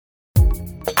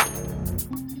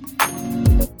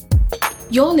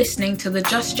You're listening to the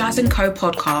Just Jazz & Co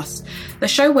podcast, the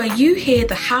show where you hear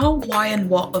the how, why and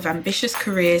what of ambitious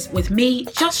careers with me,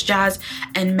 Just Jazz,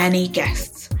 and many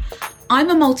guests. I'm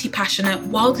a multi-passionate,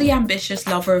 wildly ambitious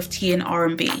lover of tea and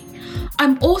R&B.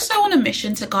 I'm also on a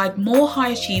mission to guide more high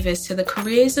achievers to the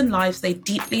careers and lives they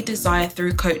deeply desire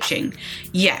through coaching.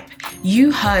 Yep,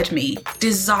 you heard me.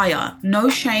 Desire, no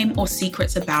shame or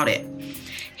secrets about it.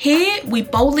 Here, we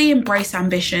boldly embrace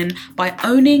ambition by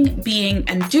owning, being,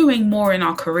 and doing more in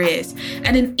our careers.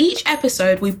 And in each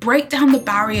episode, we break down the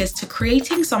barriers to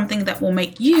creating something that will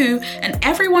make you and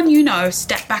everyone you know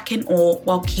step back in awe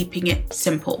while keeping it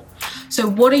simple. So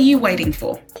what are you waiting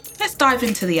for? Let's dive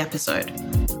into the episode.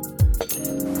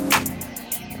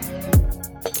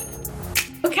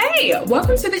 Okay,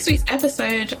 welcome to this week's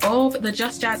episode of the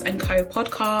Just Jazz & Co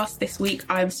podcast. This week,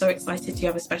 I'm so excited to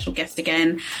have a special guest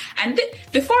again. And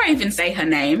before I even say her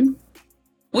name,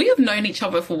 we have known each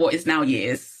other for what is now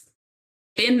years.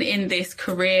 Been in this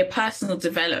career, personal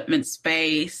development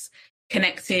space,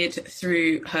 connected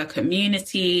through her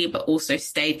community, but also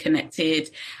stayed connected,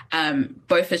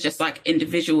 both as just like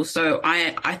individuals. So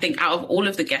I think out of all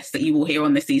of the guests that you will hear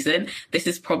on this season, this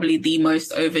is probably the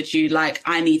most overdue, like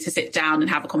I need to sit down and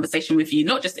have a conversation with you,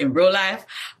 not just in real life,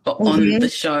 but on the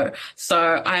show.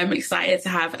 So I'm excited to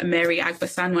have Mary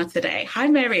Agbesanwa today. Hi,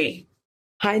 Mary.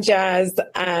 Hi, Jazz.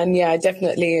 And yeah, I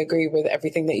definitely agree with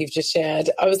everything that you've just shared.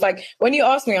 I was like, when you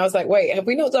asked me, I was like, wait, have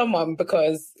we not done one?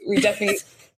 Because we definitely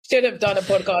should have done a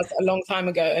podcast a long time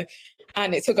ago.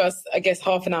 And it took us, I guess,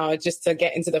 half an hour just to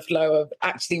get into the flow of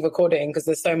actually recording because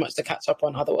there's so much to catch up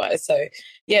on otherwise. So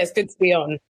yeah, it's good to be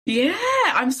on. Yeah,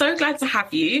 I'm so glad to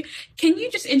have you. Can you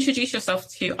just introduce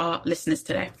yourself to our listeners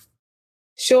today?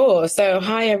 Sure. So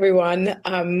hi, everyone.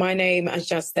 My name, as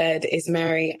just said, is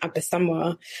Mary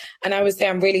Agbesanwa. And I would say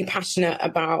I'm really passionate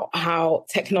about how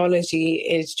technology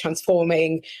is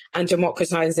transforming and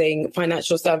democratizing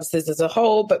financial services as a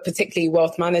whole, but particularly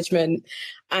wealth management,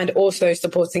 and also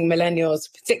supporting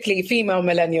millennials, particularly female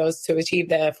millennials, to achieve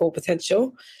their full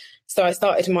potential. So I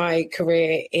started my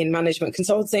career in management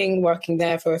consulting, working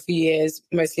there for a few years,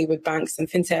 mostly with banks and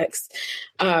fintechs.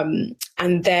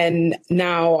 And then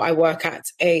now I work at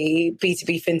a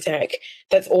B2B fintech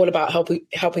that's all about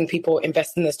helping people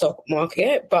invest in the stock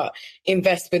market, but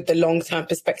invest with the long-term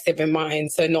perspective in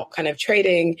mind. So not kind of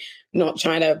trading, not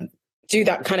trying to do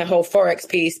that kind of whole Forex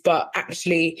piece, but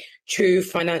actually true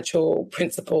financial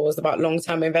principles about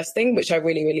long-term investing, which I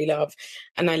really, really love.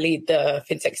 And I lead the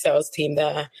fintech sales team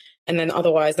there. And then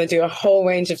otherwise, I do a whole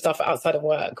range of stuff outside of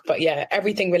work. But yeah,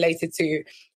 everything related to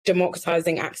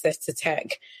democratizing access to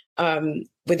tech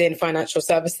within financial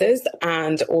services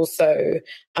and also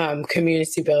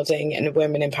community building and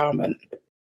women empowerment.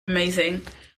 Amazing.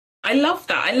 I love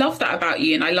that. I love that about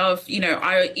you. And I love,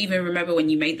 I even remember when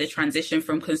you made the transition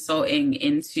from consulting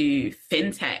into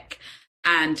fintech.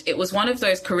 And it was one of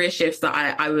those career shifts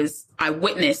that I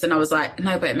witnessed and I was like,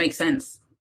 no, but it makes sense.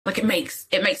 Like it makes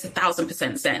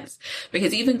 1,000% sense,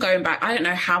 because even going back, I don't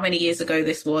know how many years ago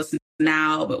this was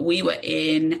now, but we were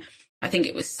in, I think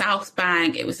it was South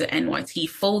Bank. It was an NYT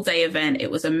full day event.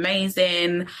 It was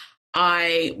amazing.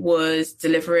 I was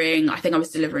delivering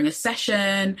a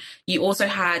session. You also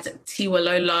had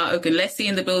Tiwalola Ogunlesi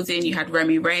in the building. You had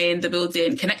Remy Ray in the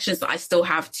building, connections that I still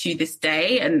have to this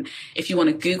day. And if you want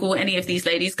to Google any of these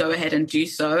ladies, go ahead and do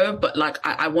so. But like,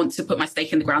 I want to put my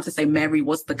stake in the ground to say Mary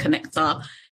was the connector.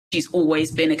 She's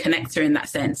always been a connector in that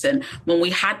sense. And when we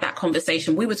had that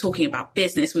conversation, we were talking about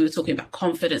business, we were talking about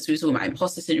confidence, we were talking about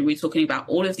imposter syndrome, we were talking about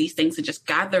all of these things and just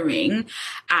gathering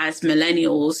as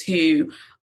millennials who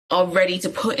are ready to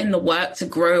put in the work to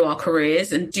grow our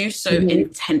careers and do so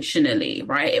intentionally,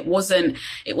 right? It wasn't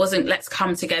let's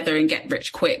come together and get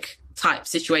rich quick type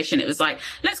situation. It was like,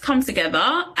 let's come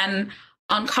together and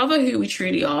uncover who we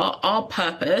truly are, our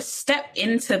purpose, step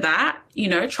into that,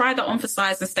 try that on for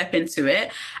size and step into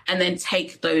it, and then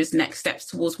take those next steps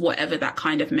towards whatever that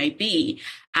kind of may be.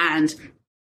 And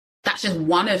that's just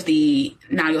one of the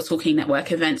Now You're Talking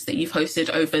network events that you've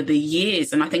hosted over the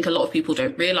years. And I think a lot of people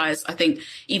don't realize, I think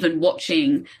even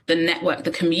watching the network, the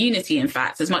community, in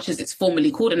fact, as much as it's formally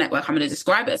called a network, I'm going to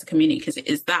describe it as a community because it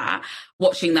is that,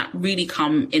 watching that really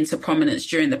come into prominence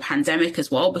during the pandemic as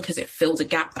well, because it filled a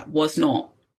gap that was not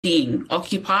being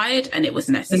occupied and it was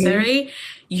necessary.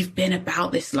 You've been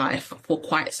about this life for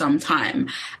quite some time.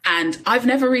 And I've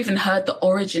never even heard the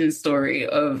origin story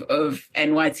of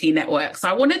NYT Network. So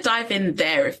I want to dive in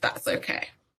there if that's okay.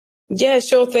 Yeah,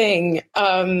 sure thing.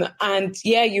 And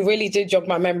yeah, you really did jog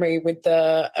my memory with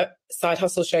the side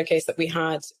hustle showcase that we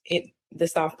had the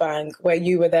South Bank, where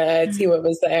you were there, Tiwa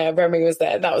was there, Remy was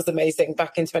there. That was amazing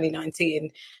back in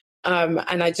 2019. And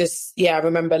I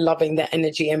remember loving the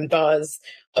energy and buzz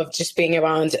of just being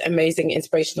around amazing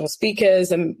inspirational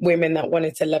speakers and women that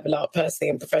wanted to level up personally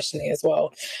and professionally as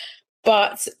well.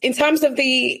 But in terms of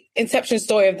the inception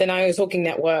story of the Now You're Talking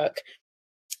Network,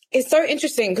 it's so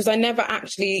interesting because I never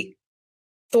actually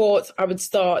thought I would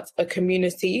start a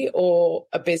community or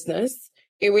a business.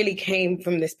 It really came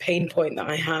from this pain point that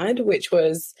I had, which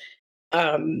was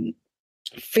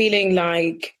feeling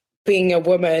like being a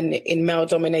woman in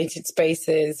male-dominated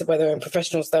spaces, whether in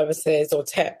professional services or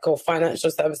tech or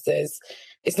financial services,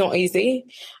 it's not easy.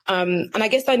 And I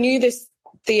guess I knew this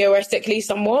theoretically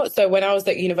somewhat. So when I was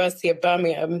at University of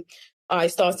Birmingham, I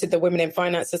started the Women in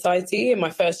Finance Society in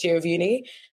my first year of uni.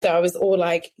 So I was all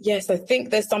like, yes, I think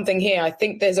there's something here. I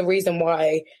think there's a reason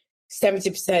why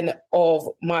 70% of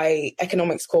my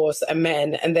economics course are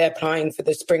men and they're applying for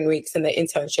the spring weeks and the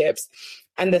internships.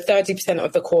 And the 30%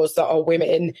 of the course that are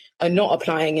women are not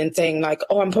applying and saying like,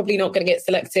 oh, I'm probably not going to get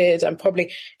selected.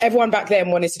 Everyone back then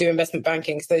wanted to do investment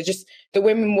banking. So just the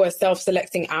women were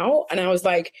self-selecting out. And I was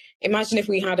like, imagine if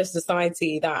we had a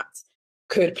society that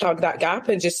could plug that gap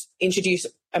and just introduce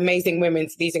amazing women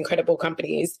to these incredible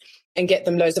companies and get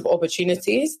them loads of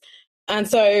opportunities. And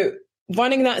so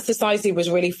running that society was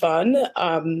really fun.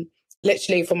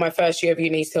 Literally from my first year of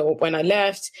uni till when I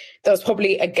left, there was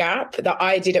probably a gap that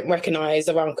I didn't recognize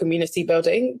around community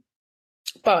building.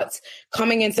 But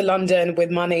coming into London with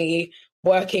money,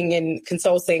 working in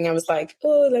consulting, I was like,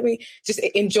 oh, let me just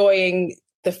enjoying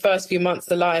the first few months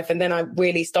of life. And then I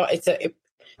really started to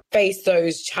face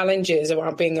those challenges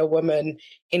around being a woman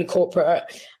in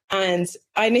corporate. And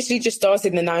I initially just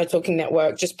started the Now You're Talking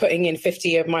Network, just putting in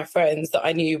 50 of my friends that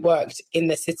I knew worked in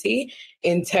the city,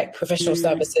 in tech, professional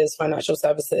services, financial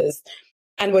services.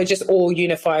 And we're just all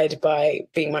unified by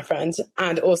being my friends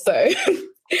and also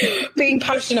being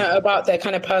passionate about their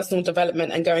kind of personal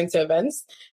development and going to events.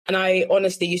 And I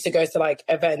honestly used to go to like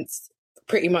events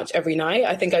pretty much every night.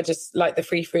 I think I just like the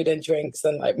free food and drinks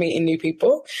and like meeting new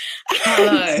people.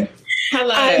 Hello.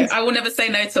 I will never say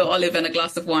no to an olive and a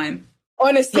glass of wine.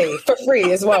 Honestly, for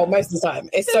free as well, most of the time.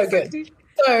 It's so good.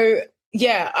 So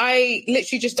yeah, I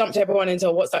literally just dumped everyone into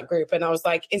a WhatsApp group and I was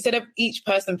like, instead of each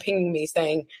person pinging me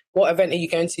saying, what event are you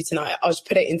going to tonight? I'll just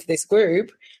put it into this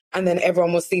group and then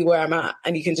everyone will see where I'm at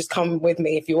and you can just come with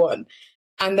me if you want.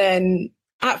 And then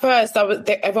at first,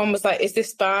 everyone was like, is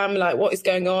this spam? Like, what is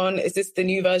going on? Is this the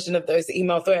new version of those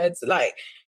email threads? Like,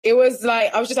 it was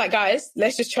like, I was just like, guys,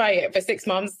 let's just try it for 6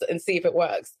 months and see if it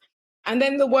works. And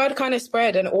then the word kind of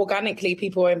spread and organically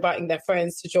people were inviting their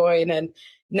friends to join. And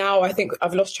now I think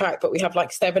I've lost track, but we have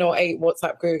like 7 or 8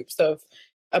 WhatsApp groups of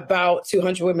about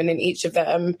 200 women in each of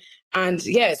them. And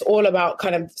yeah, it's all about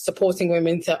kind of supporting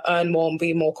women to earn more and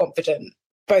be more confident,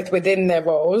 both within their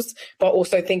roles, but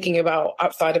also thinking about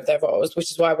outside of their roles,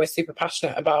 which is why we're super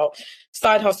passionate about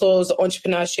side hustles,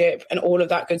 entrepreneurship, and all of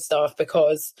that good stuff,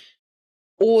 because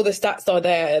all the stats are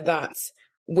there that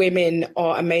women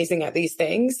are amazing at these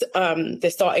things. They're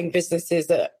starting businesses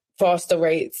at faster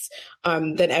rates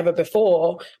than ever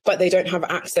before, but they don't have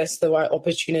access to the right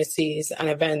opportunities and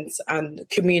events and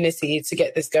community to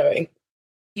get this going.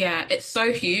 Yeah, it's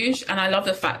so huge. And I love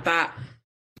the fact that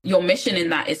your mission in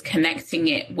that is connecting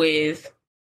it with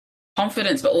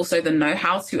confidence, but also the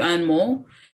know-how to earn more,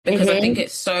 because I think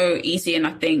it's so easy. And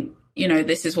I think, you know,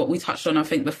 this is what we touched on, I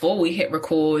think, before we hit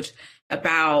record,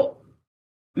 about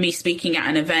me speaking at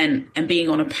an event and being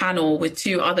on a panel with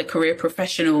 2 other career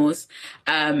professionals.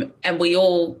 And we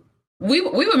were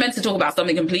meant to talk about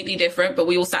something completely different, but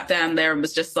we all sat down there and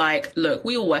was just like, look,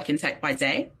 we all work in tech by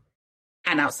day.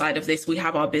 And outside of this, we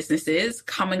have our businesses.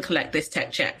 Come and collect this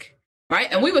tech check. Right.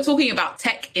 And we were talking about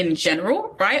tech in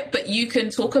general, right? But you can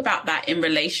talk about that in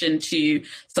relation to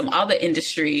some other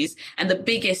industries. And the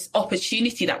biggest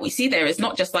opportunity that we see there is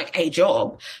not just like a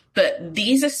job, but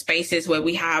these are spaces where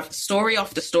we have story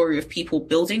after story of people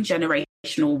building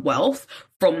generational wealth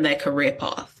from their career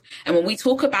path. And when we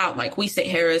talk about, like, we sit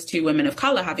here as 2 women of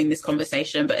color having this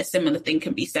conversation, but a similar thing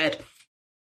can be said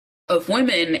of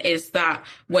women, is that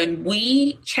when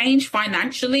we change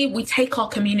financially, we take our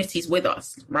communities with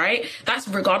us, right? That's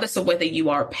regardless of whether you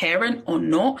are a parent or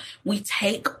not, we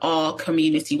take our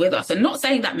community with us. And not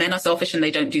saying that men are selfish and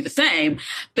they don't do the same,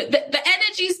 but the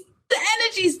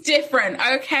energy's different,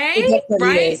 okay?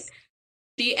 Right? Is.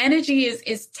 The energy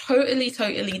is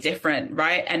totally different,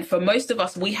 right? And for most of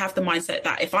us, we have the mindset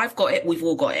that if I've got it, we've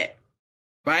all got it,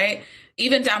 right?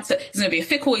 Even down to, it's going to be a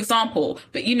fickle example,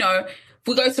 but you know, If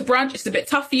we go to brunch, it's a bit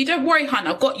tough for you. Don't worry, hun,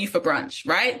 I've got you for brunch,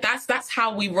 right? That's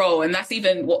how we roll. And that's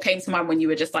even what came to mind when you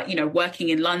were just like, you know, working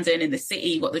in London, in the city,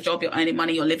 you got the job, you're earning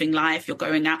money, you're living life, you're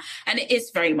going out. And it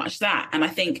is very much that. And I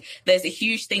think there's a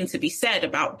huge thing to be said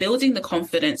about building the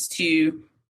confidence to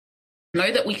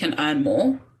know that we can earn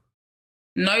more,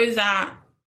 know that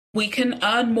we can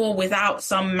earn more without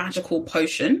some magical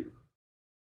potion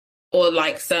or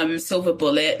like some silver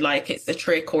bullet, like it's a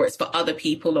trick or it's for other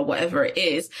people or whatever it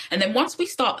is. And then once we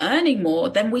start earning more,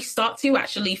 then we start to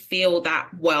actually feel that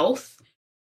wealth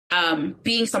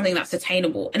being something that's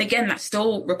attainable. And again, that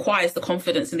still requires the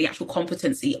confidence and the actual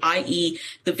competency, i.e.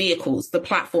 the vehicles, the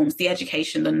platforms, the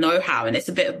education, the know-how. And it's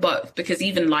a bit of both, because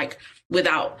even like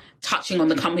without touching on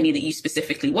the company that you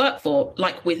specifically work for,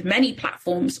 like with many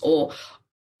platforms or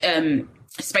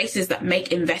spaces that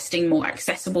make investing more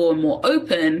accessible and more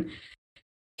open,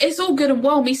 it's all good and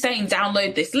well me saying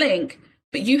download this link,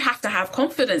 but you have to have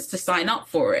confidence to sign up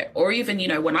for it. Or even, you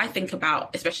know, when I think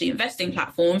about especially investing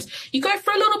platforms, you go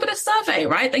for a little bit of survey,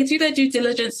 right? They do their due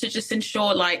diligence to just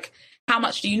ensure like, how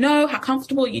much do you know? How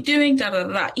comfortable are you doing? Da, da,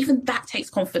 da, da. Even that takes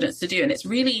confidence to do. And it's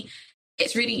really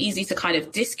easy to kind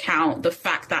of discount the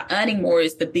fact that earning more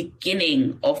is the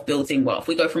beginning of building wealth.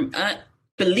 We go from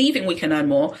believing we can earn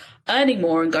more, earning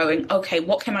more, and going, okay,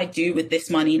 what can I do with this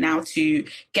money now to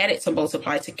get it to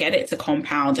multiply, to get it to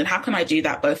compound? And how can I do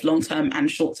that both long term and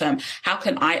short term? How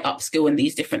can I upskill in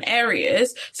these different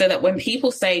areas so that when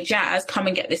people say, Jazz, come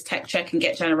and get this tech check and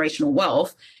get generational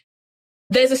wealth,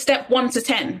 there's a step 1 to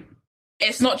 10.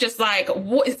 It's not just like,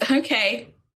 okay,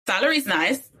 salary's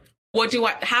nice.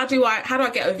 How do I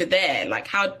get over there? Like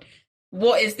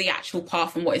what is the actual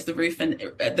path and what is the route,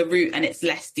 and it's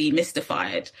less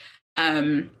demystified.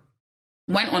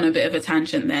 Went on a bit of a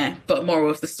tangent there, but moral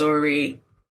of the story,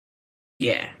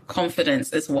 yeah,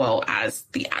 confidence as well as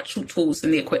the actual tools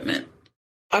and the equipment.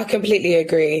 I completely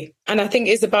agree. And I think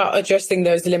it's about addressing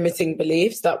those limiting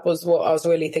beliefs. That was what I was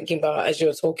really thinking about as you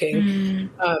were talking.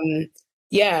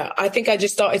 Yeah, I think I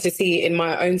just started to see in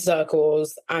my own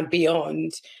circles and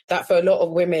beyond that for a lot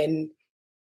of women,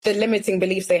 the limiting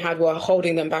beliefs they had were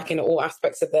holding them back in all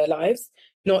aspects of their lives,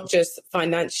 not just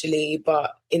financially,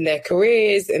 but in their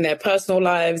careers, in their personal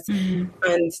lives.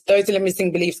 And those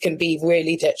limiting beliefs can be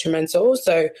really detrimental.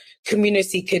 So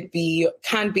community can be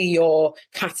your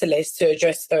catalyst to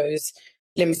address those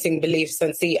limiting beliefs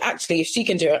and see, actually, if she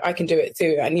can do it, I can do it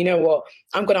too. And you know what?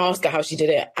 I'm going to ask her how she did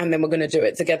it, and then we're going to do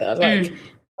it together. Like,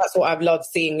 that's what I've loved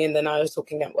seeing in the Now You're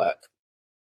Talking network.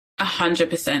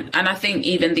 100%. And I think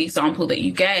even the example that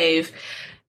you gave,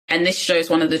 and this shows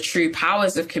one of the true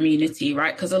powers of community,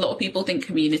 right? Because a lot of people think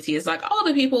community is like, oh,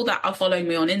 the people that are following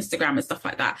me on Instagram and stuff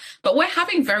like that. But we're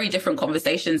having very different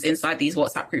conversations inside these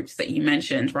WhatsApp groups that you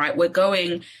mentioned, right? We're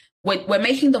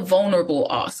making the vulnerable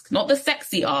ask, not the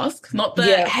sexy ask, not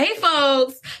the, hey,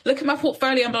 folks, look at my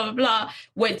portfolio and blah, blah, blah.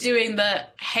 We're doing the,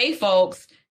 hey, folks,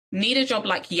 need a job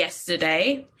like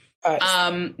yesterday.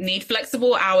 Need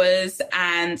flexible hours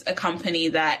and a company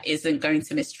that isn't going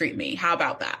to mistreat me. How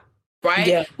about that? Right?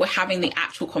 Yeah. We're having the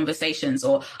actual conversations,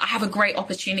 or I have a great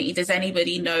opportunity. Does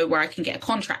anybody know where I can get a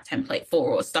contract template for,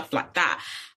 or stuff like that?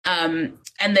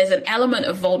 And there's an element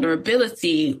of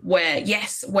vulnerability where,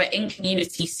 yes, we're in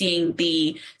community seeing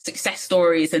the success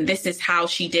stories and this is how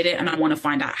she did it and I want to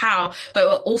find out how, but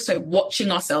we're also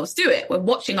watching ourselves do it. We're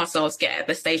watching ourselves get at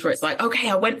the stage where it's like, okay,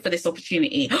 I went for this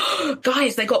opportunity.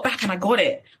 Guys, they got back and I got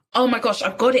it. Oh my gosh,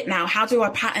 I've got it now. How do I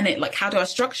pattern it? Like, how do I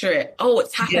structure it? Oh,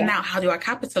 it's happened now. How do I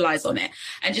capitalize on it?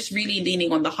 And just really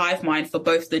leaning on the hive mind for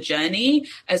both the journey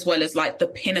as well as like the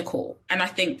pinnacle. And I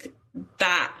think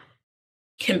that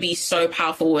can be so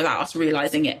powerful without us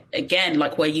realizing it. Again,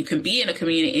 like where you can be in a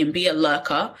community and be a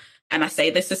lurker. And I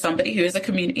say this as somebody who is a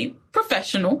community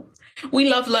professional. We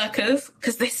love lurkers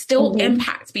because there's still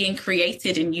impact being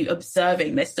created in you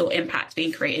observing. There's still impact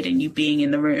being created in you being in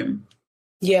the room.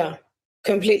 Yeah,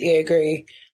 completely agree.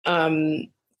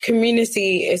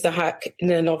 Community is a hack in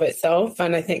and of itself.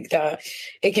 And I think that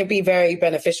it can be very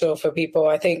beneficial for people.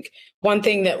 I think one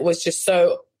thing that was just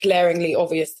so glaringly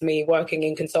obvious to me working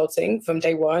in consulting from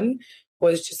day one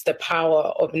was just the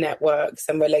power of networks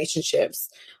and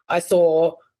relationships. I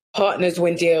saw partners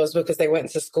win deals because they went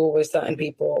to school with certain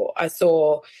people. I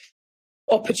saw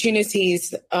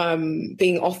opportunities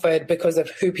being offered because of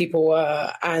who people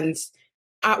were. And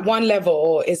at one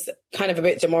level is kind of a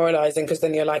bit demoralizing because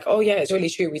then you're like, oh yeah, it's really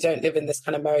true. We don't live in this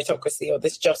kind of meritocracy or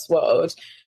this just world.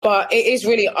 But it is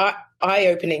really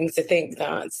eye-opening to think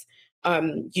that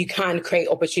you can create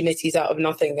opportunities out of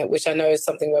nothing, which I know is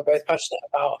something we're both passionate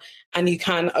about. And you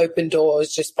can open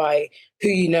doors just by who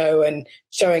you know and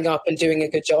showing up and doing a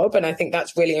good job. And I think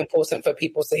that's really important for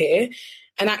people to hear.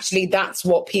 And actually, that's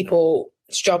what people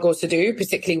struggle to do,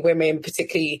 particularly women,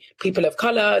 particularly people of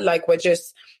color. Like, we're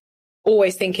just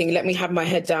always thinking, let me have my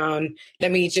head down.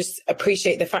 Let me just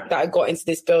appreciate the fact that I got into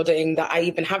this building, that I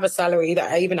even have a salary,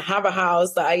 that I even have a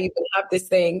house, that I even have this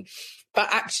thing. But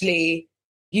actually,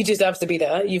 you deserve to be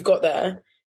there. You've got there.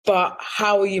 But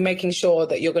how are you making sure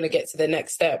that you're going to get to the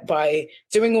next step by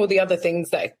doing all the other things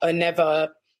that are never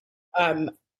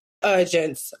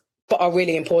urgent, but are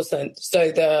really important?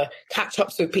 So the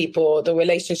catch-ups with people, the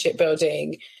relationship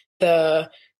building, the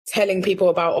telling people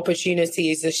about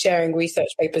opportunities, the sharing research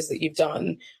papers that you've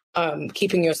done,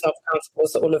 keeping yourself accountable,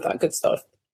 so all of that good stuff.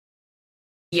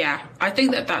 Yeah, I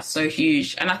think that that's so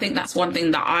huge. And I think that's one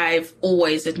thing that I've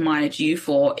always admired you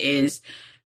for is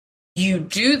you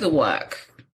do the work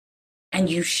and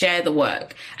you share the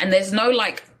work. And there's no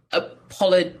like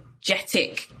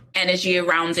apologetic energy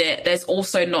around it. There's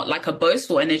also not like a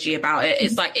boastful energy about it.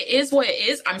 It's like, it is what it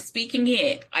is. I'm speaking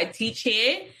here. I teach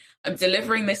here. I'm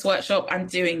delivering this workshop. I'm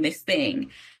doing this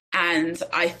thing. And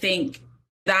I think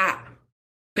that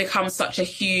becomes such a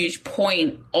huge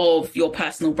point of your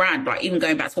personal brand. Like, even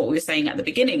going back to what we were saying at the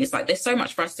beginning, it's like, there's so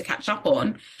much for us to catch up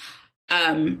on.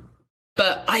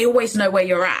 But I always know where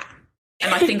you're at.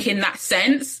 And I think in that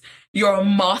sense, you're a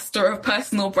master of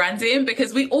personal branding,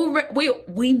 because we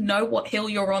know what hill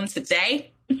you're on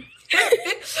today.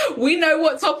 We know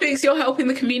what topics you're helping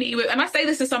the community with. And I say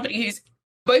this as somebody who's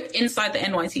both inside the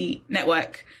NYT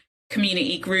network,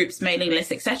 community groups, mailing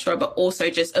lists, etc., but also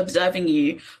just observing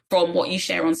you from what you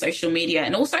share on social media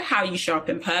and also how you show up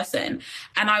in person.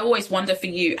 And I always wonder for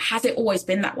you, has it always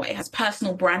been that way? Has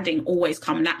personal branding always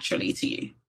come naturally to you?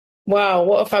 Wow,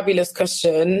 what a fabulous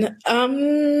question.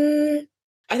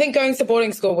 I think going to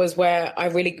boarding school was where I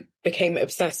really became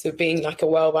obsessed with being like a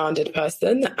well-rounded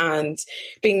person and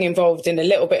being involved in a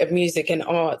little bit of music and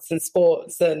arts and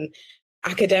sports and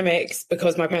academics,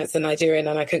 because my parents are Nigerian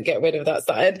and I couldn't get rid of that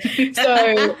side.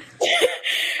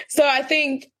 So I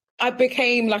think I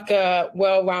became like a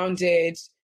well-rounded,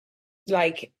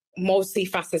 like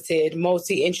multifaceted,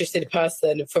 multi-interested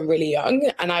person from really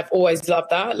young. And I've always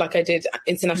loved that. Like, I did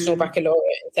international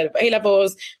baccalaureate instead of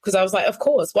A-levels because I was like, of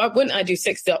course, why wouldn't I do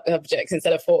 6 subjects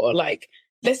instead of 4? Like,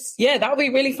 that would be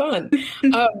really fun.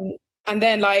 And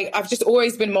then like, I've just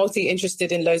always been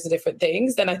multi-interested in loads of different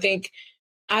things. And I think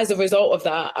as a result of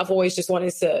that, I've always just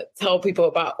wanted to tell people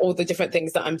about all the different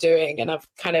things that I'm doing. And I've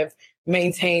kind of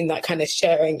maintained that kind of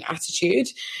sharing attitude.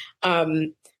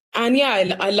 And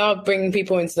yeah, I love bringing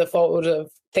people into the fold of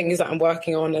things that I'm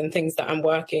working on and things that I'm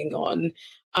working on.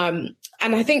 And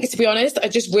I think, to be honest, I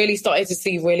just really started to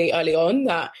see really early on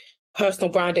that personal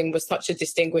branding was such a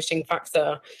distinguishing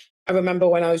factor. I remember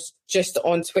when I was just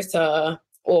on Twitter,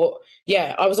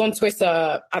 I was on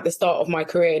Twitter at the start of my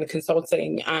career in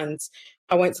consulting, and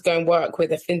I went to go and work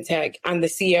with a fintech, and the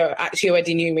CEO actually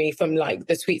already knew me from like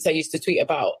the tweets I used to tweet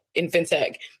about in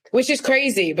fintech, which is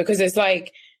crazy because it's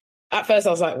like, at first I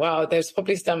was like, wow, there's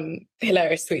probably some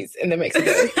hilarious tweets in the mix of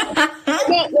this.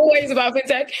 Not always about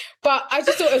fintech, but I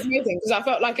just thought it was amazing because I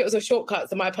felt like it was a shortcut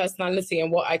to my personality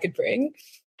and what I could bring.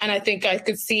 And I think I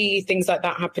could see things like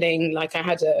that happening. Like, I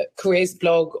had a careers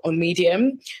blog on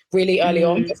Medium really early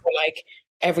on before like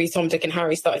every Tom, Dick and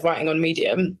Harry started writing on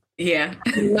Medium. Yeah.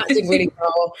 And that did really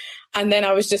well. And then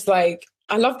I was just like,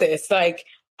 I love this. Like,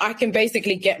 I can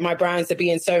basically get my brand to be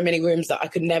in so many rooms that I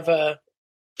could never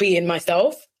be in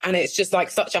myself. And it's just like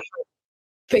such a,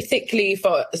 particularly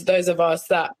for those of us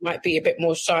that might be a bit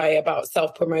more shy about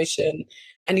self-promotion,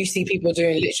 and you see people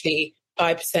doing literally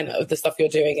 5% of the stuff you're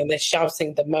doing and they're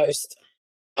shouting the most.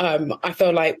 I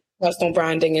feel like personal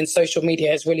branding and social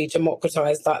media has really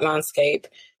democratized that landscape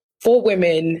for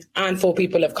women and for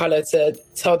people of color to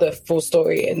tell the full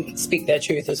story and speak their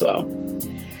truth as well.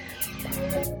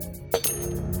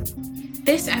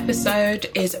 This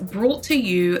episode is brought to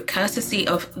you courtesy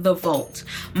of The Vault,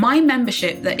 my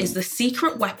membership that is the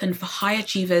secret weapon for high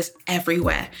achievers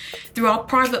everywhere. Through our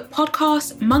private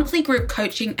podcast, monthly group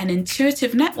coaching, and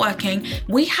intuitive networking,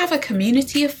 we have a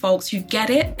community of folks who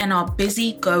get it and are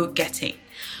busy go-getting.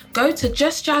 Go to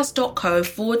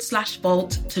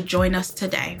justjazz.co/vault to join us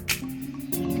today.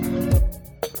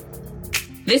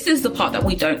 This is the part that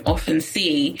we don't often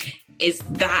see, is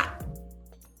that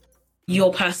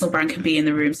your personal brand can be in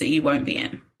the rooms that you won't be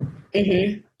in.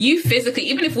 Mm-hmm. You physically,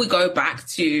 even if we go back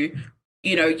to,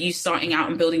 you starting out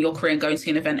and building your career and going to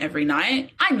an event every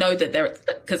night, I know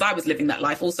that because I was living that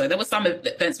life also, there were some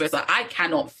events where it's like, I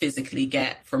cannot physically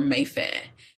get from Mayfair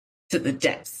to the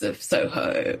depths of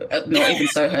Soho, not even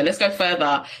Soho, let's go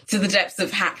further to the depths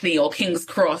of Hackney or King's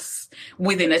Cross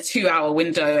within a 2-hour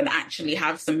window and actually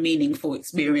have some meaningful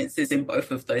experiences in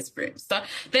both of those rooms. So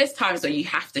there's times where you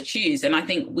have to choose. And I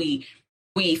think we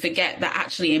forget that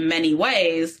actually in many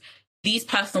ways, these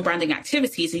personal branding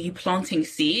activities are you planting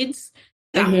seeds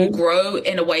that will grow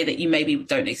in a way that you maybe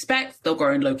don't expect. They'll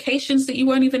grow in locations that you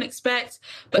won't even expect,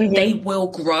 but they will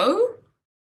grow.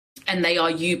 And they are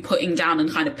you putting down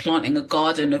and kind of planting a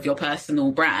garden of your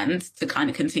personal brand, to kind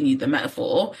of continue the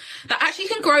metaphor, that actually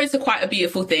can grow into quite a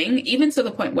beautiful thing, even to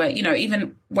the point where, you know,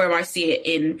 even where I see it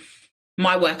in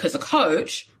my work as a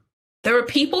coach, there are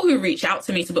people who reach out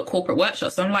to me to book corporate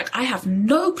workshops. And I'm like, I have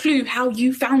no clue how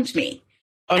you found me.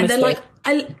 Honestly. And they're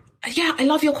like, I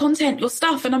love your content, your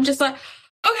stuff. And I'm just like,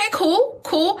 okay,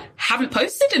 cool. Haven't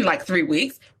posted in like 3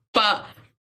 weeks, but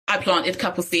I planted a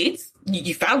couple seeds.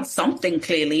 You found something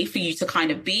clearly for you to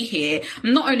kind of be here.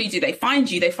 Not only do they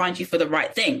find you for the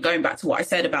right thing. Going back to what I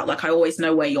said about, like, I always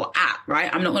know where you're at,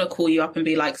 right? I'm not going to call you up and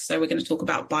be like, so we're going to talk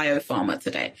about biopharma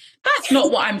today. That's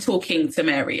not what I'm talking to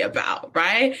Mary about,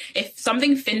 right? If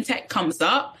something fintech comes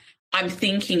up, I'm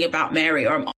thinking about Mary,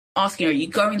 or I'm asking, are you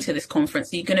going to this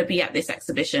conference? Are you going to be at this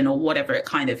exhibition, or whatever it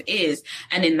kind of is?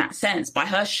 And in that sense, by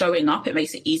her showing up, it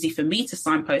makes it easy for me to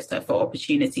signpost her for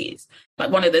opportunities.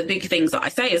 Like, one of the big things that I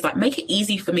say is, like, make it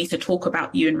easy for me to talk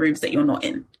about you in rooms that you're not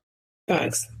in.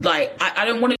 Thanks. Like, I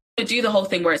don't want to do the whole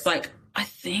thing where it's like, I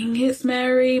think it's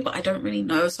Mary, but I don't really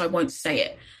know, so I won't say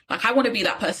it. Like, I want to be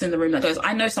that person in the room that goes,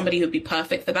 I know somebody who'd be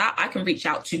perfect for that. I can reach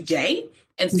out today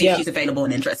and see if she's available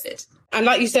and interested. And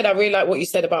like you said, I really like what you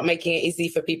said about making it easy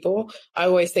for people. I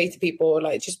always say to people,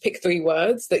 like, just pick 3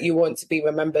 words that you want to be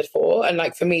remembered for. And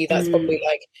like, for me, that's probably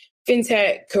like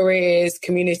fintech, careers,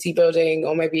 community building,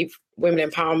 or maybe women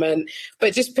empowerment.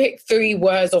 But just pick 3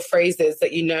 words or phrases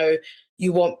that you know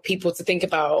you want people to think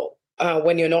about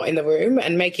when you're not in the room,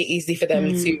 and make it easy for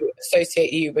them to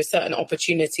associate you with certain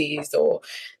opportunities or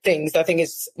things. I think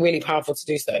it's really powerful to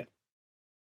do so.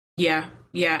 Yeah,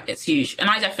 it's huge. And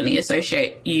I definitely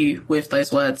associate you with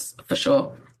those words for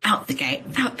sure. Out the gate.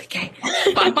 But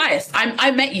I'm biased.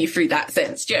 I met you through that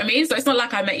sense. Do you know what I mean? So it's not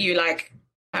like I met you like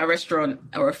at a restaurant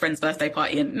or a friend's birthday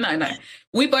party. And no.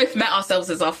 We both met ourselves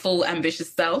as our full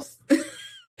ambitious selves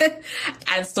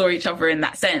and saw each other in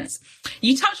that sense.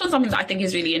 You touched on something that I think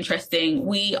is really interesting.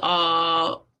 We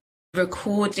are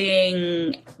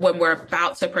recording when we're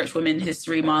about to approach Women's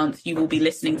History Month. You will be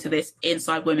listening to this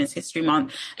inside Women's History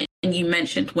Month, and you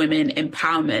mentioned women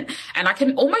empowerment, and I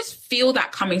can almost feel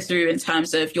that coming through in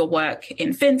terms of your work in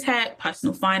fintech,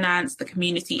 personal finance, the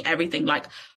community, everything. Like,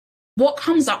 what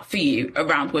comes up for you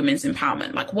around women's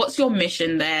empowerment? Like, what's your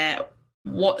mission there?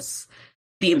 What's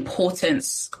the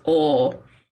importance, or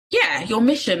your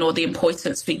mission or the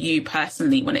importance for you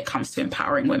personally when it comes to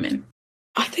empowering women?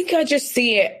 I think I just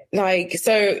see it like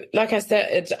I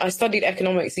said, I studied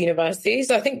economics at university.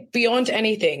 So I think beyond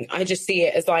anything, I just see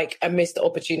it as like a missed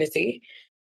opportunity.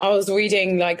 I was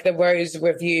reading like the Rose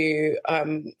Review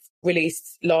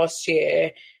released this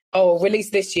year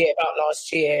about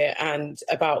last year, and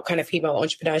about kind of female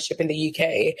entrepreneurship in the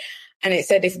UK. And it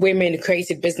said if women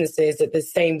created businesses at the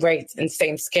same rate and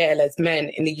same scale as men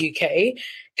in the UK,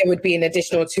 there would be an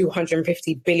additional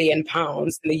 £250 billion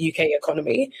in the UK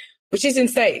economy, which is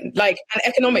insane. Like, and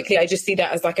economically, I just see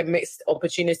that as like a missed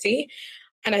opportunity.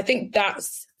 And I think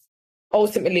that's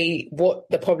ultimately what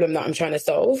the problem that I'm trying to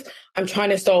solve. I'm trying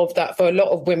to solve that for a lot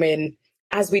of women,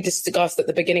 as we discussed at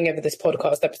the beginning of this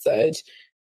podcast episode,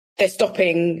 they're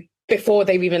stopping before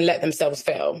they've even let themselves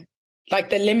fail. Like,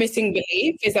 the limiting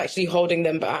belief is actually holding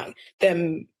them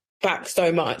back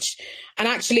so much. And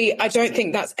actually, I don't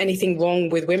think that's anything wrong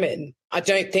with women. I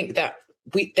don't think that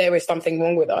there is something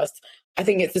wrong with us. I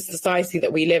think it's the society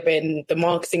that we live in, the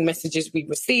marketing messages we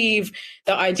receive,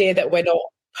 the idea that we're not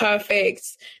perfect,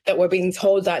 that we're being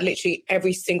told that literally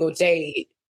every single day,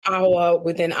 hour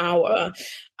within hour,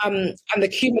 and the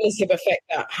cumulative effect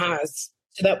that has,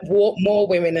 so that more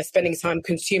women are spending time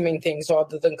consuming things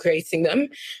rather than creating them.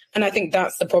 And I think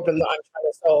that's the problem that I'm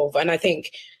trying to solve. And I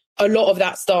think a lot of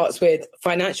that starts with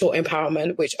financial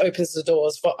empowerment, which opens the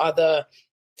doors for other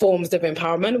forms of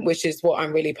empowerment, which is what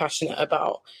I'm really passionate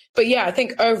about. But yeah, I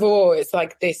think overall it's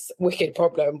like this wicked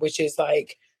problem, which is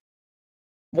like,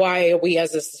 why are we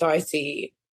as a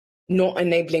society not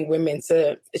enabling women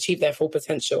to achieve their full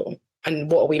potential?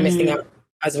 And what are we missing out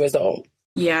as a result?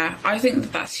 Yeah, I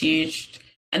think that's huge.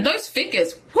 And those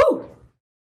figures, whoo!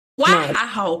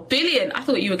 Wow, billion. I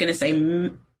thought you were going to say,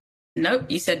 nope,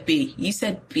 you said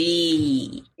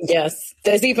B. Yes,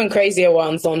 there's even crazier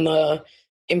ones on the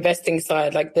investing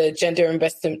side, like the gender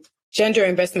investment gender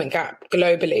investment gap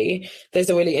globally, there's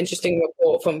a really interesting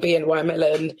report from BNY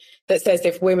Mellon that says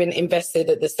if women invested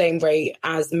at the same rate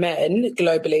as men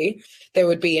globally, there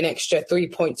would be an extra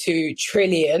 $3.2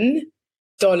 trillion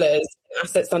in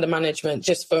assets under management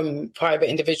just from private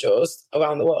individuals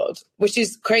around the world, which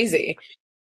is crazy.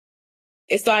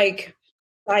 It's like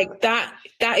that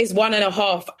is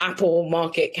 1.5 Apple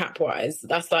market cap wise.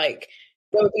 That's like,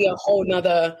 there would be a whole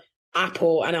nother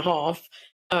Apple and a half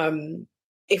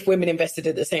if women invested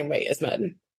at the same rate as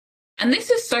men. And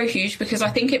this is so huge because I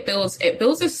think it builds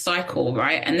a cycle,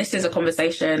 right? And this is a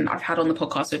conversation I've had on the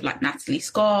podcast with like Natalie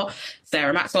Scott,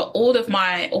 Sarah Maxwell, all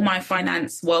my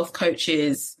finance wealth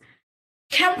coaches.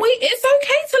 It's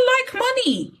okay to like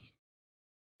money.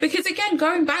 Because again,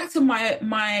 going back to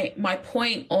my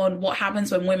point on what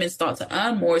happens when women start to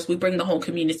earn more is we bring the whole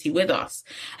community with us.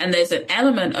 And there's an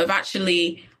element of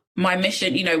actually my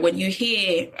mission, you know, when you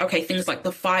hear, okay, things like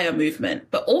the FIRE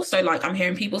movement, but also like I'm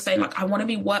hearing people saying like, I want to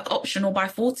be work optional by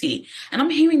 40. And I'm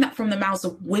hearing that from the mouths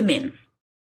of women,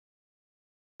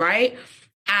 right?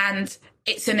 And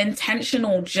it's an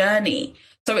intentional journey.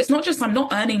 So it's not just, I'm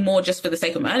not earning more just for the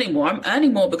sake of earning more. I'm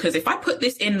earning more because if I put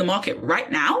this in the market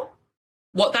right now,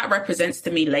 what that represents to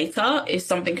me later is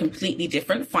something completely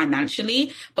different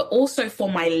financially, but also for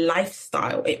my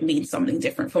lifestyle, it means something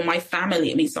different. For my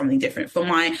family, it means something different. For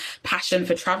my passion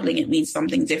for traveling, it means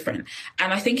something different.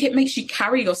 And I think it makes you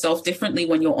carry yourself differently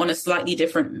when you're on a slightly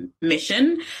different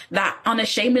mission that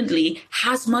unashamedly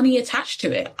has money attached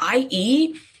to it,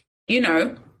 i.e., you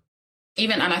know,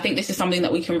 even, and I think this is something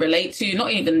that we can relate to,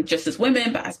 not even just as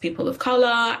women, but as people of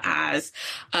color, as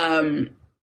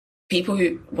people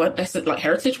who, what I said, like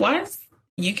heritage wise,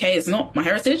 UK is not my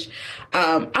heritage.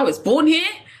 I was born here,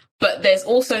 but there's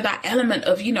also that element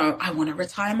of, you know, I want to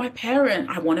retire my parent.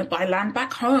 I want to buy land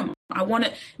back home. I want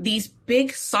to, these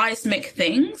big seismic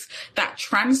things that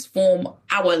transform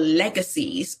our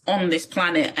legacies on this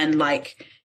planet and like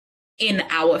in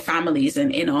our families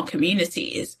and in our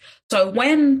communities. So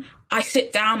when I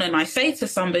sit down and I say to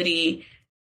somebody,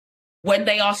 when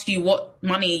they ask you what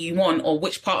money you want or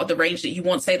which part of the range that you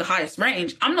want, say the highest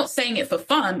range, I'm not saying it for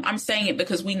fun. I'm saying it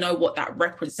because we know what that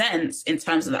represents in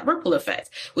terms of that ripple effect.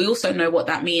 We also know what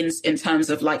that means in terms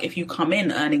of like, if you come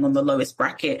in earning on the lowest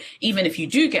bracket, even if you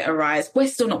do get a rise, we're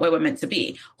still not where we're meant to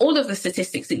be. All of the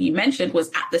statistics that you mentioned was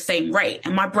at the same rate.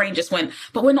 And my brain just went,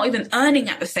 but we're not even earning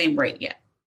at the same rate yet.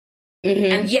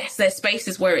 Mm-hmm. And yes, there's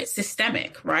spaces where it's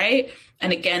systemic, right?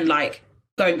 And again, like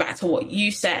going back to what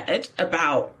you said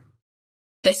about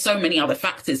there's so many other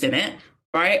factors in it,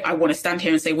 right? I want to stand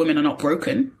here and say women are not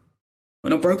broken. We're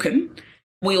not broken.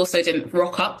 We also didn't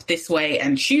rock up this way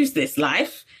and choose this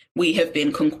life. We have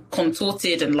been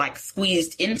contorted and like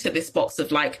squeezed into this box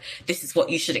of like, this is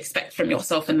what you should expect from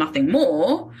yourself and nothing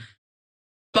more.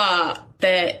 But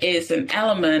there is an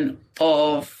element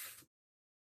of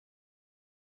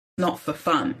not for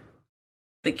fun.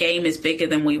 The game is bigger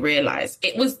than we realize.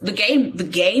 It was the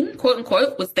game, quote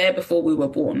unquote, was there before we were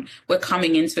born. We're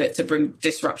coming into it to bring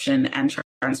disruption and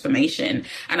transformation.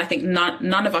 And I think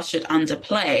none of us should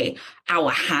underplay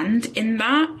our hand in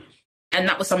that. And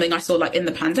that was something I saw like in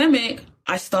the pandemic.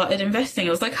 I started investing. I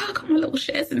was like, oh, I got my little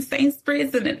shares in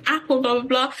Sainsbury's and in Apple, blah, blah,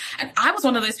 blah. And I was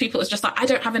one of those people that's just like, I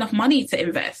don't have enough money to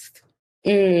invest.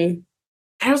 And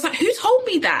I was like, who told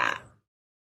me that?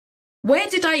 Where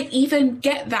did I even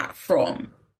get that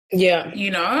from? Yeah. You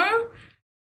know?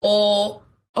 Or,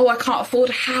 oh, I can't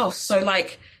afford a house. So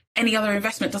like any other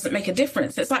investment doesn't make a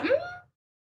difference. It's like,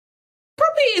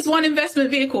 property is one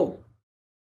investment vehicle.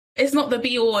 It's not the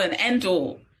be all and end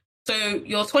all. So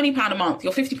your £20 a month,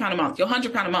 your £50 a month, your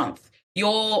 £100 a month,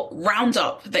 your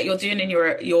roundup that you're doing in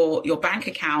your bank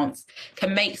accounts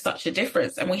can make such a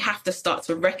difference. And we have to start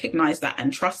to recognize that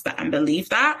and trust that and believe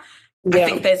that. Yeah. I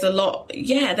think there's a lot.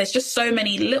 Yeah, there's just so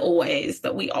many little ways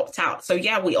that we opt out. So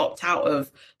yeah, we opt out of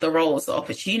the roles, the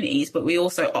opportunities, but we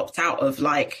also opt out of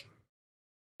like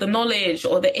the knowledge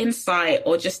or the insight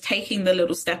or just taking the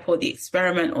little step or the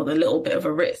experiment or the little bit of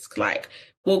a risk. Like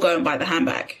we'll go and buy the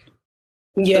handbag.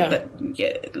 Yeah.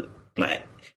 Like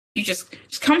you just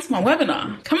come to my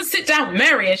webinar, come and sit down with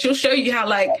Mary and she'll show you how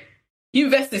like you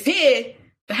invest this here,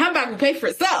 the handbag will pay for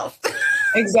itself.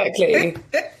 Exactly.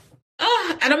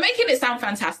 And I'm making it sound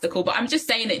fantastical, but I'm just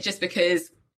saying it just because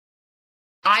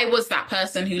I was that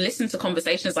person who listens to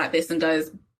conversations like this and goes,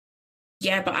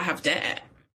 yeah, but I have debt.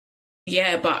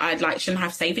 Yeah, but shouldn't I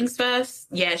have savings first?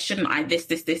 Yeah, shouldn't I this,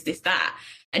 that?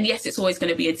 And yes, it's always going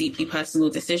to be a deeply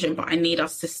personal decision, but I need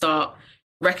us to start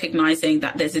recognizing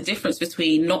that there's a difference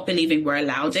between not believing we're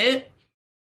allowed it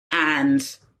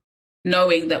and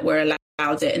knowing that we're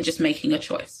allowed it and just making a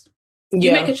choice.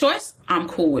 You make Yeah. a choice, I'm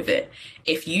cool with it.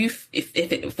 If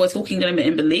we're talking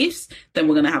limiting beliefs, then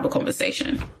we're going to have a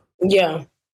conversation. Yeah.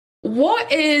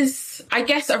 What is, I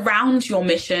guess, around your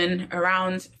mission,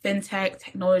 around fintech,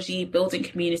 technology, building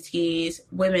communities,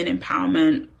 women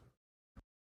empowerment?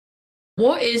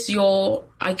 What is your,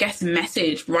 I guess,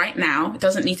 message right now? It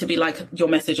doesn't need to be like your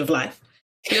message of life.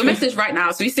 But your message right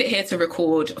now, so we sit here to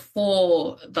record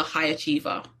for the high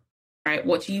achiever, right?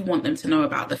 What do you want them to know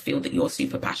about the field that you're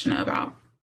super passionate about?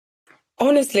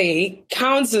 Honestly,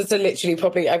 counter to literally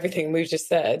probably everything we've just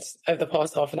said over the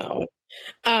past half an hour,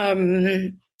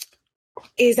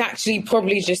 is actually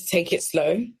probably just take it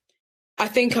slow. I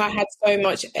think I had so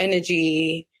much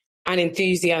energy and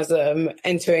enthusiasm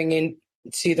entering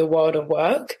into the world of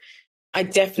work. I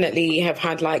definitely have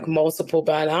had like multiple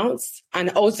burnouts.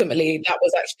 And ultimately, that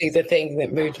was actually the thing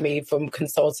that moved me from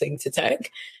consulting to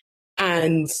tech.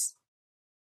 And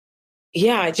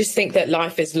yeah, I just think that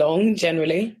life is long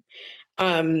generally.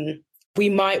 We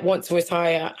might want to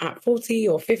retire at 40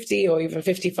 or 50 or even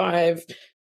 55.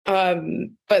 But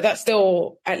that's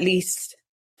still at least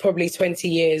probably 20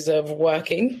 years of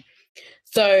working.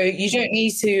 So you don't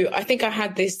need to, I think I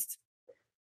had this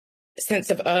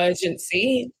sense of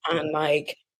urgency and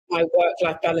like my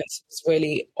work-life balance was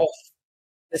really off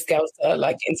the scale,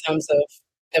 like in terms of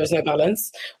there was no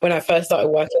balance when I first started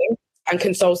working. And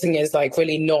consulting is like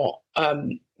really not,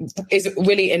 is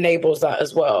really enables that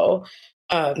as well,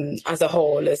 as a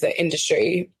whole, as an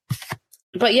industry.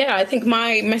 But yeah, I think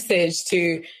my message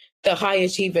to the high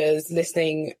achievers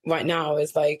listening right now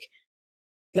is like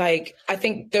I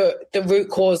think the root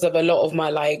cause of a lot of my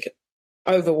like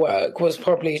overwork was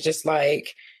probably just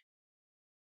like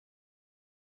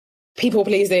people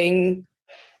pleasing,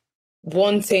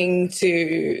 wanting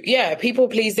to, people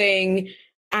pleasing,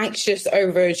 anxious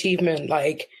overachievement.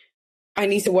 Like I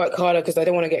need to work harder because I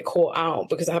don't want to get caught out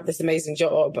because I have this amazing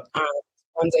job and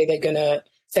one day they're gonna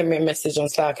send me a message on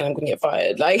Slack and I'm gonna get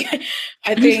fired. Like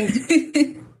I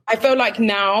think I feel like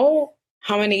now,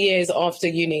 how many years after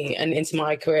uni and into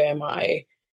my career, my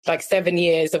like 7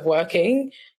 years of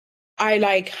working, I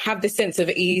like have this sense of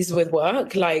ease with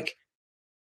work. Like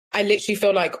I literally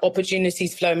feel like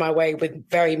opportunities flow my way with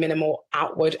very minimal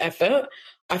outward effort.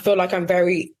 I feel like I'm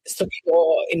very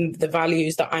secure in the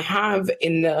values that I have,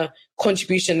 in the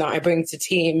contribution that I bring to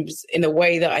teams, in the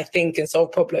way that I think and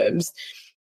solve problems,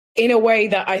 in a way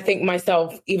that I think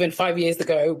myself even 5 years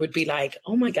ago would be like,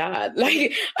 oh my God,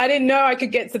 like I didn't know I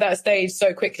could get to that stage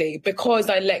so quickly because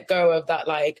I let go of that,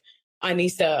 like, I need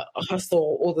to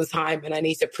hustle all the time and I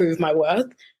need to prove my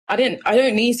worth. I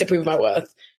don't need to prove my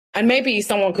worth. And maybe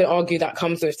someone could argue that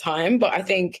comes with time, but I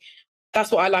think that's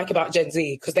what I like about Gen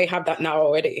Z because they have that now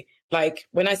already. Like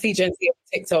when I see Gen Z on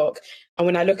TikTok and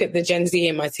when I look at the Gen Z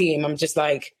in my team, I'm just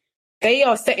like, they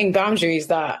are setting boundaries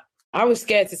that I was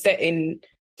scared to set in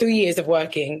 3 years of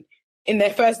working in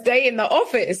their first day in the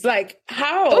office. Like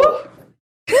how?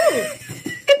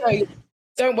 So,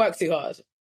 don't work too hard.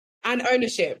 And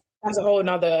ownership, that's a whole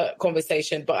nother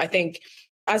conversation. But I think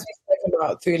as we spoke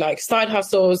about through like side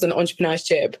hustles and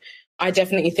entrepreneurship, I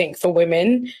definitely think for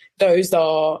women, those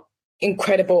are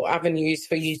incredible avenues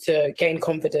for you to gain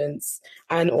confidence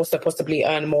and also possibly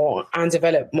earn more and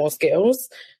develop more skills,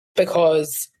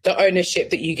 because the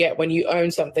ownership that you get when you own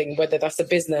something, whether that's a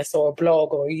business or a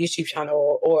blog or a YouTube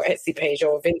channel or Etsy page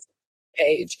or a Vinted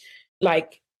page,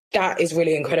 like that is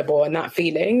really incredible. And that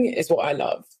feeling is what I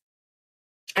love.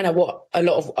 And what a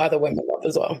lot of other women love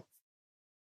as well.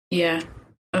 Yeah.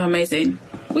 Oh, amazing.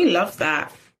 We love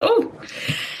that. Oh,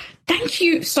 thank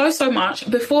you so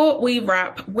much. Before we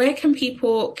wrap, where can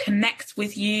people connect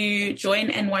with you, join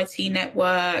NYT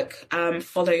Network,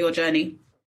 follow your journey?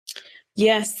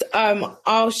 Yes,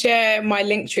 I'll share my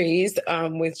link trees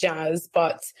with Jazz,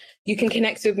 but you can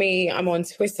connect with me. I'm on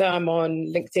Twitter, I'm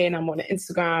on LinkedIn, I'm on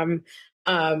Instagram.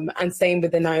 And same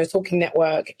with the Now You're Talking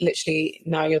Network, literally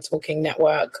Now You're Talking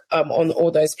Network on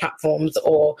all those platforms,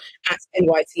 or at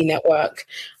NYT Network.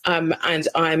 And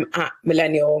I'm at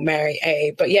Millennial Mary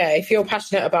A. But yeah, if you're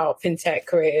passionate about fintech,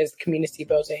 careers, community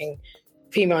building,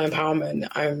 female empowerment,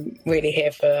 I'm really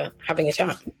here for having a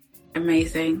chat.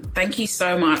 Amazing. Thank you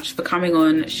so much for coming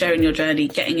on, sharing your journey,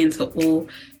 getting into all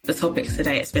the topics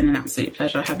today. It's been an absolute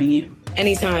pleasure having you.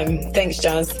 Anytime. Thanks,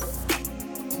 Jazz.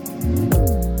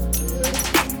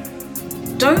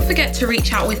 Don't forget to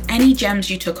reach out with any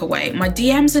gems you took away. My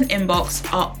DMs and inbox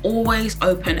are always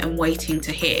open and waiting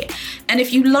to hear. And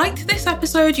if you liked this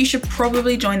episode, you should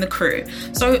probably join the crew.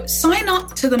 So sign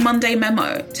up to the Monday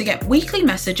Memo to get weekly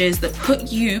messages that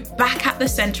put you back at the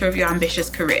center of your ambitious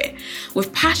career.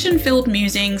 With passion-filled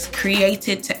musings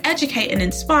created to educate and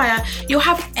inspire, you'll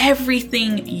have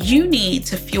everything you need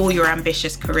to fuel your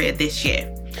ambitious career this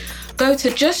year. Go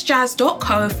to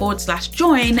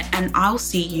justjazz.co/join and I'll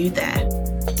see you there.